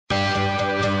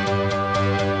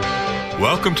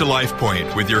Welcome to Life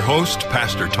Point with your host,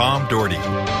 Pastor Tom Dougherty.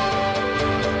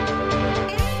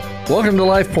 Welcome to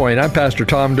Life Point. I'm Pastor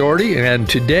Tom Dougherty, and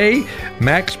today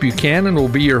Max Buchanan will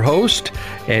be your host,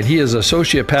 and he is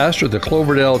Associate Pastor of the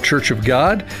Cloverdale Church of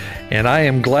God, and I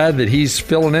am glad that he's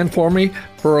filling in for me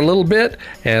for a little bit,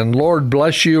 and Lord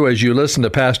bless you as you listen to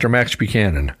Pastor Max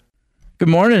Buchanan. Good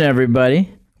morning,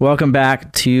 everybody. Welcome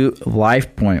back to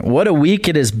Life Point. What a week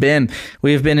it has been.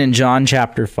 We've been in John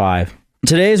chapter 5.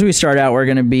 Today, as we start out, we're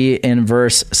going to be in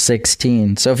verse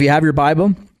 16. So if you have your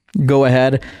Bible, go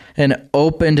ahead and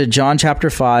open to John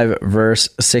chapter 5, verse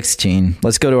 16.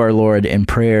 Let's go to our Lord in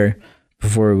prayer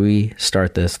before we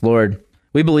start this. Lord,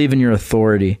 we believe in your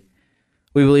authority.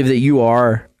 We believe that you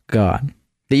are God,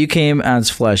 that you came as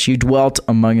flesh, you dwelt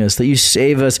among us, that you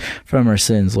save us from our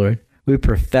sins, Lord. We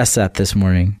profess that this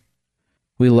morning.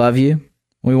 We love you.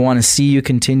 We want to see you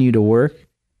continue to work.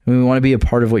 And we want to be a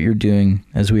part of what you're doing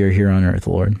as we are here on earth,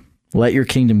 Lord. Let your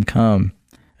kingdom come,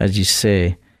 as you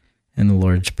say in the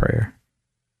Lord's Prayer.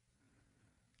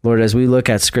 Lord, as we look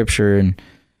at Scripture and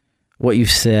what you've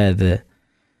said, that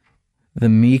the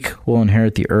meek will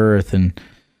inherit the earth, and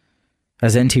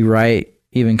as N.T. Wright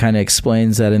even kind of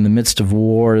explains that in the midst of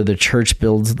war, the church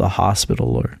builds the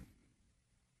hospital, Lord.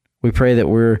 We pray that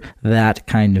we're that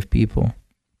kind of people,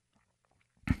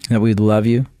 that we'd love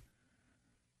you,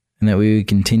 and that we would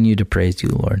continue to praise you,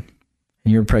 Lord.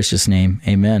 In your precious name,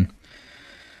 amen.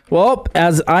 Well,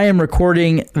 as I am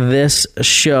recording this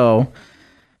show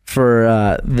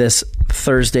for this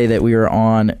Thursday that we are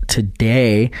on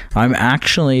today, I'm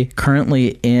actually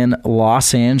currently in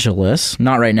Los Angeles.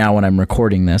 Not right now when I'm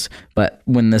recording this, but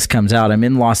when this comes out, I'm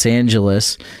in Los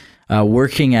Angeles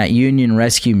working at Union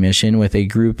Rescue Mission with a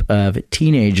group of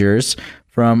teenagers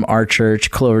from our church,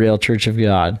 Cloverdale Church of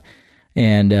God.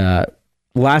 And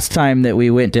last time that we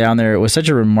went down there, it was such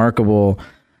a remarkable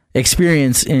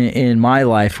experience in my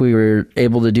life. We were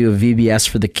able to do a VBS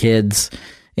for the kids,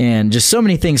 and just so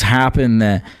many things happened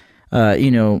that,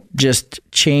 just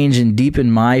change and deepen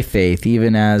my faith,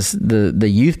 even as the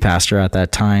youth pastor at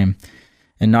that time,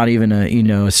 and not even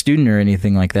a student or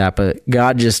anything like that. But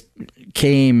God just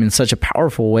came in such a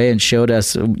powerful way and showed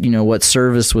us, what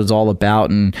service was all about,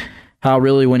 and how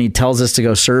really when he tells us to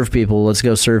go serve people, let's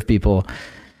go serve people.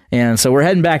 And so we're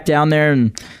heading back down there,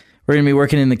 and we're going to be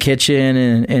working in the kitchen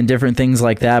and different things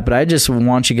like that. But I just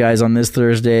want you guys on this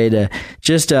Thursday to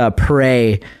just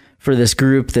pray for this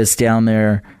group that's down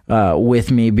there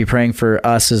with me. Be praying for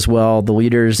us as well, the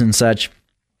leaders and such,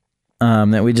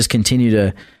 that we just continue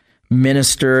to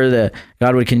minister, that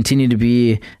God would continue to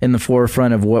be in the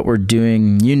forefront of what we're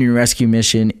doing. Union Rescue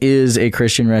Mission is a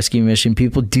Christian rescue mission.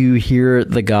 People do hear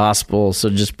the gospel. So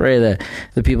just pray that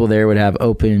the people there would have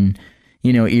open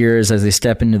ears as they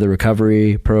step into the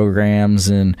recovery programs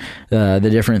and the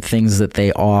different things that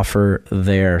they offer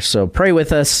there. So pray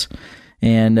with us,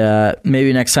 and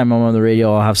maybe next time I'm on the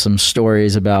radio, I'll have some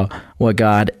stories about what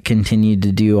God continued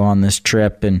to do on this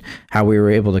trip and how we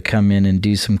were able to come in and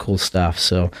do some cool stuff.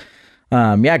 So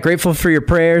grateful for your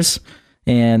prayers.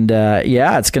 And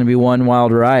it's going to be one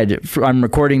wild ride. I'm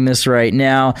recording this right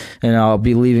now, and I'll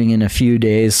be leaving in a few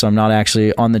days, so I'm not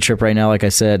actually on the trip right now, like I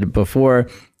said before.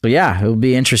 But yeah, it'll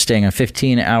be interesting. A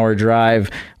 15-hour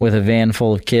drive with a van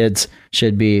full of kids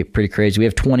should be pretty crazy. We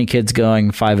have 20 kids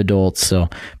going, 5 adults, so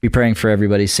be praying for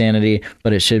everybody's sanity,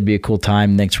 but it should be a cool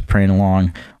time. Thanks for praying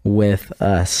along with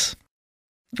us.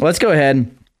 Let's go ahead.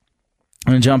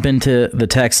 I'm going to jump into the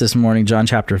text this morning, John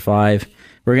chapter 5.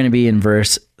 We're going to be in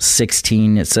verse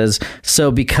 16. It says, "So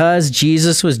because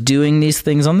Jesus was doing these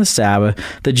things on the Sabbath,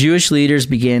 the Jewish leaders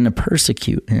began to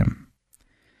persecute him.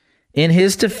 In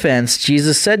his defense,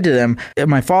 Jesus said to them,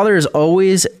 'My Father is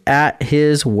always at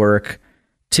his work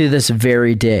to this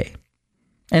very day,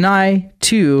 and I,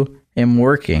 too, am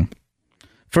working.'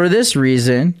 For this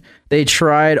reason, they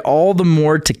tried all the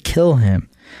more to kill him.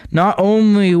 Not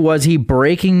only was he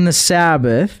breaking the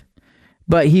Sabbath,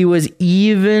 but he was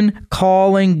even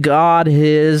calling God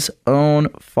his own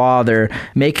Father,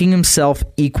 making himself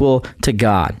equal to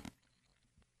God."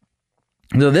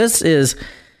 So this is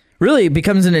really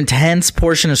becomes an intense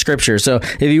portion of Scripture. So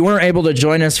if you weren't able to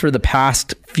join us for the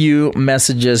past few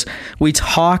messages, we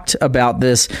talked about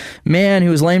this man who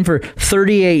was lame for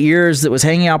 38 years that was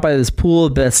hanging out by this pool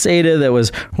of Bethsaida, that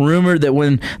was rumored that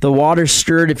when the water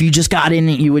stirred, if you just got in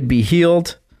it, you would be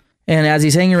healed. And as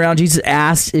he's hanging around, Jesus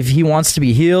asked if he wants to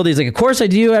be healed. He's like, "Of course I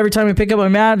do. Every time I pick up my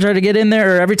mat and try to get in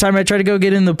there, or every time I try to go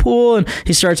get in the pool." And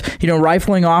he starts,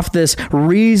 rifling off this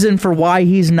reason for why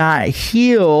he's not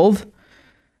healed.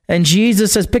 And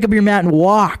Jesus says, "Pick up your mat and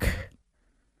walk."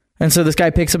 And so this guy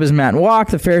picks up his mat and walk.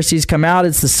 The Pharisees come out.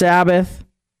 It's the Sabbath.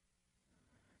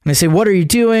 And they say, what are you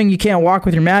doing? You can't walk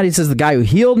with your mat. He says, the guy who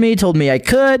healed me told me I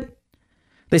could.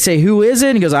 They say, who is it?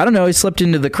 And he goes, I don't know. He slipped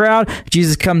into the crowd.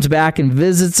 Jesus comes back and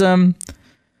visits him,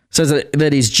 says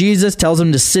that he's Jesus, tells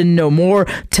him to sin no more,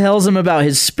 tells him about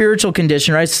his spiritual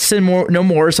condition, right? Sin no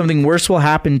more, something worse will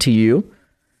happen to you.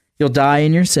 You'll die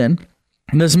in your sin.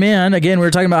 And this man, again, we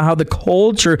were talking about how the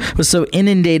culture was so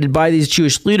inundated by these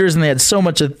Jewish leaders and they had so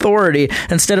much authority.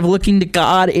 Instead of looking to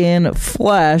God in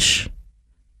flesh,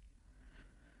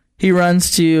 he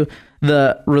runs to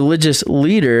the religious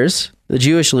leaders, the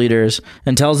Jewish leaders,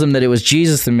 and tells them that it was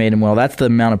Jesus that made him well. That's the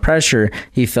amount of pressure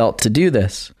he felt to do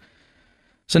this.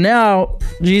 So now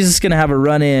Jesus is going to have a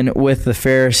run-in with the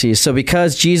Pharisees. So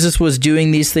because Jesus was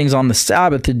doing these things on the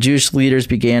Sabbath, the Jewish leaders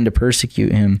began to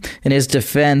persecute him. In his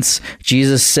defense,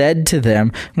 Jesus said to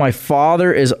them, my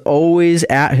Father is always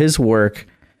at his work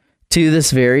to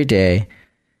this very day,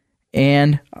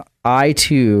 and I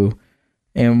too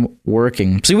am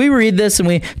working. So we read this and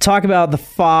we talk about the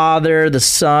Father, the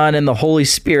Son, and the Holy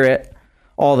Spirit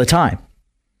all the time.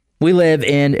 We live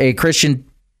in a Christian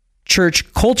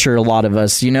church culture, a lot of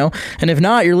us, and if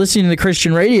not, you're listening to the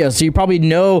Christian radio, so you probably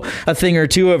know a thing or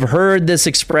two, have heard this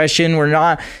expression. We're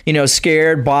not,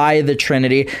 scared by the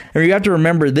Trinity. And you have to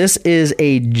remember, this is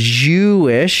a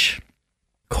Jewish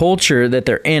culture that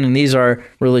they're in, and these are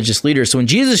religious leaders. So when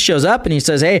Jesus shows up and he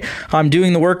says, hey, I'm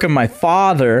doing the work of my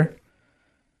Father,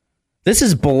 this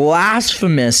is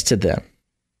blasphemous to them.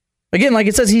 Again, like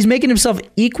it says, he's making himself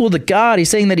equal to God. He's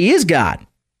saying that he is God.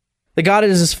 That God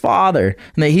is his Father,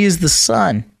 and that he is the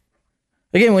Son.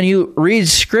 Again, when you read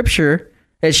Scripture,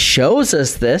 it shows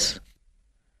us this.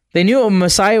 They knew a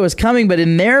Messiah was coming, but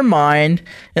in their mind,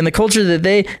 and the culture that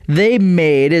they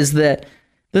made, is that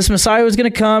this Messiah was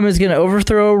going to come, is going to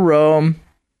overthrow Rome.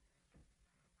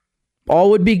 All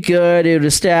would be good. It would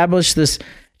establish this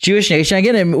Jewish nation.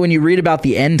 Again, when you read about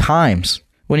the end times,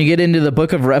 when you get into the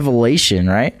book of Revelation,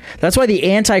 right? That's why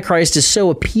the Antichrist is so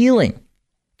appealing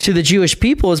to the Jewish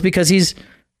people, is because he's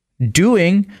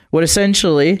doing what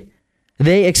essentially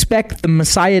they expect the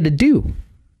Messiah to do.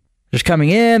 There's coming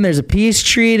in, there's a peace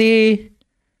treaty,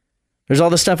 there's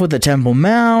all the stuff with the Temple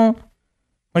Mount.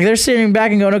 Like they're sitting back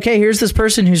and going, okay, here's this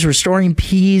person who's restoring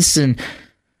peace. And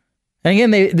again,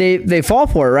 they fall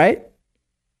for it, right?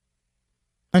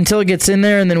 Until it gets in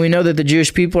there, and then we know that the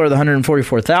Jewish people are the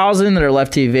 144,000 that are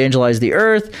left to evangelize the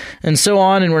earth, and so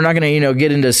on. And we're not going to,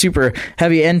 get into super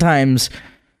heavy end times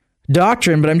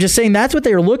doctrine, but I'm just saying that's what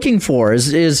they're looking for,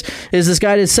 is this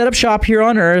guy to set up shop here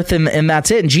on earth, and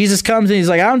that's it. And Jesus comes and he's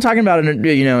like, I'm talking about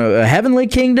a heavenly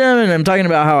kingdom, and I'm talking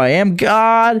about how I am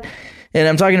God, and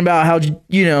I'm talking about how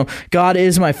God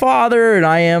is my Father and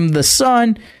I am the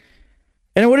Son.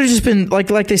 And it would have just been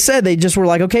like they said, they just were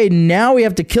like, okay, now we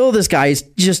have to kill this guy. He's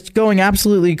just going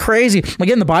absolutely crazy.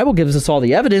 Again, the Bible gives us all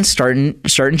the evidence starting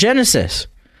Genesis.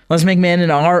 Let's make man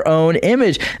in our own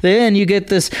image. Then you get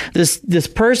this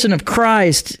person of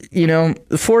Christ,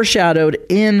 foreshadowed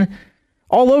in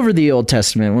all over the Old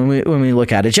Testament when we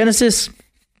look at it. Genesis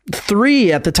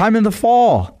 3, at the time of the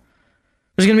fall,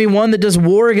 there's going to be one that does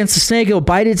war against the snake. He'll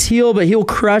bite its heel, but he'll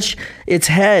crush its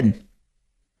head.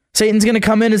 Satan's going to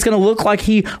come in. It's going to look like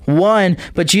he won,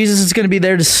 but Jesus is going to be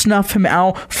there to snuff him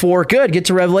out for good. Get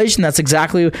to Revelation. That's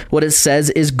exactly what it says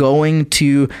is going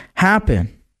to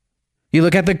happen. You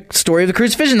look at the story of the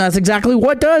crucifixion. That's exactly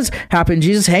what does happen.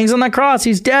 Jesus hangs on that cross.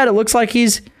 He's dead. It looks like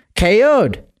he's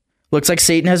KO'd. Looks like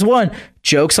Satan has won.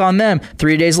 Joke's on them.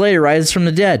 3 days later, rises from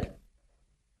the dead.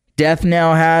 Death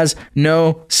now has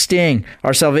no sting.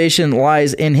 Our salvation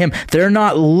lies in him. They're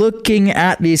not looking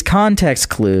at these context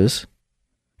clues.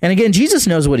 And again, Jesus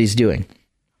knows what he's doing.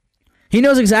 He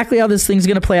knows exactly how this thing's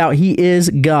going to play out. He is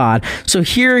God. So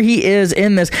here he is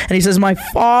in this, and he says, my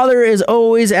Father is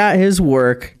always at his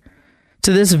work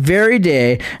to this very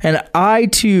day, and I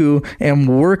too am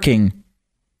working.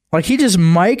 Like he just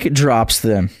mic drops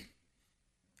them.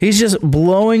 He's just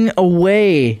blowing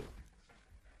away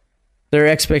their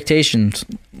expectations.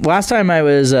 Last time I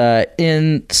was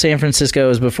in San Francisco, it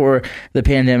was before the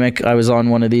pandemic. I was on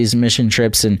one of these mission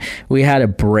trips, and we had a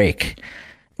break.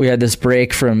 We had this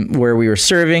break from where we were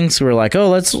serving, so we're like, oh,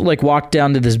 let's walk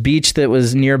down to this beach that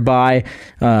was nearby,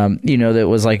 that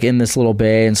was like in this little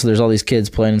bay, and so there's all these kids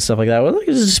playing and stuff like that. Well, let's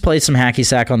just play some hacky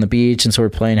sack on the beach, and so we're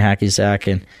playing hacky sack,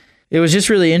 and it was just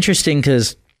really interesting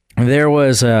because there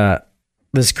was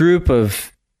this group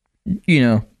of,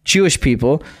 Jewish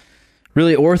people,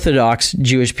 really Orthodox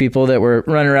Jewish people that were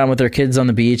running around with their kids on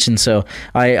the beach. And so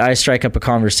I strike up a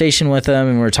conversation with them,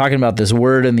 and we're talking about this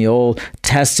word in the Old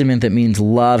Testament that means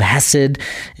love, hesed,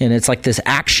 and it's like this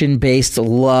action-based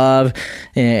love,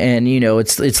 and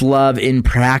it's love in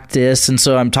practice. And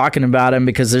so I'm talking about him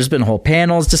because there's been whole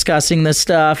panels discussing this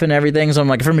stuff and everything. So I'm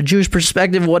like, from a Jewish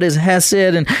perspective, what is hesed?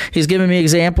 And he's giving me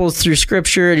examples through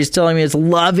Scripture, and he's telling me it's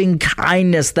loving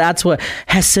kindness. That's what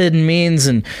hesed means,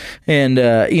 and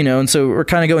so we're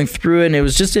kind of going through it, and it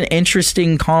was just an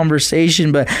interesting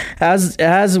conversation. But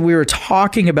as we were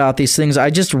talking about these things, I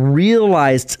just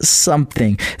realized something.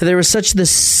 There was such the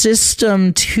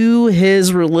system to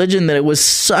his religion that it was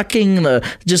sucking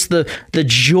the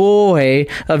joy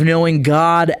of knowing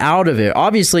God out of it.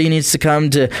 Obviously, he needs to come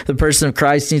to the person of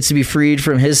Christ, needs to be freed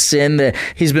from his sin, that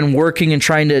he's been working and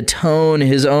trying to atone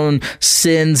his own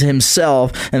sins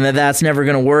himself, and that's never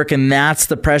going to work, and that's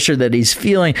the pressure that he's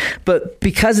feeling. But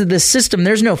because of this system,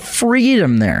 there's no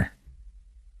freedom there.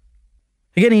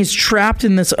 Again, he's trapped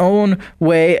in this own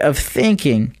way of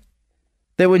thinking.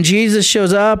 That when Jesus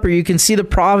shows up, or you can see the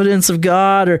providence of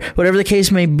God, or whatever the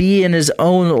case may be in his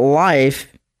own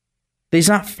life, that he's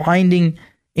not finding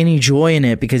any joy in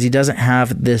it because he doesn't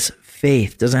have this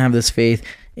faith,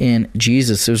 in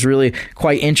Jesus. It was really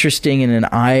quite interesting and an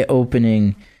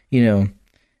eye-opening,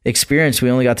 experience.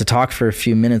 We only got to talk for a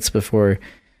few minutes before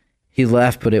he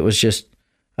left, but it was just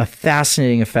a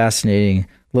fascinating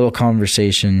little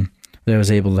conversation that I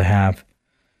was able to have.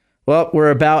 Well,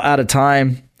 we're about out of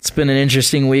time. It's been an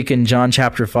interesting week in John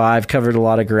chapter 5, covered a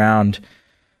lot of ground.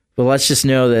 But let's just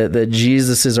know that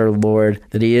Jesus is our Lord,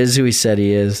 that he is who he said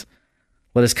he is.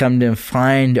 Let us come to him,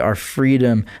 find our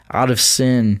freedom out of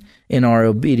sin in our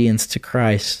obedience to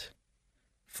Christ.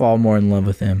 Fall more in love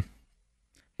with him.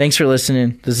 Thanks for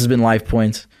listening. This has been Life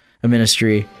Points, a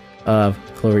ministry of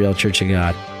Cloverdale Church of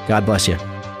God. God bless you.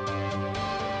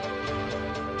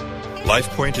 Life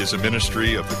Point is a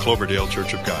ministry of the Cloverdale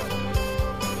Church of God.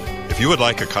 If you would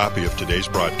like a copy of today's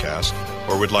broadcast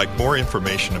or would like more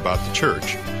information about the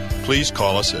church, please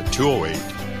call us at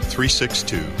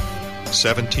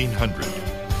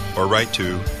 208-362-1700 or write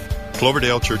to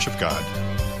Cloverdale Church of God,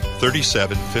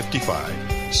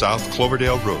 3755 South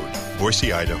Cloverdale Road,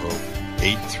 Boise, Idaho,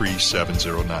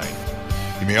 83709.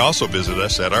 You may also visit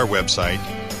us at our website,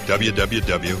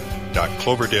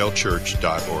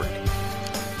 www.cloverdalechurch.org.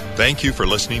 Thank you for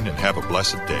listening and have a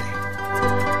blessed day.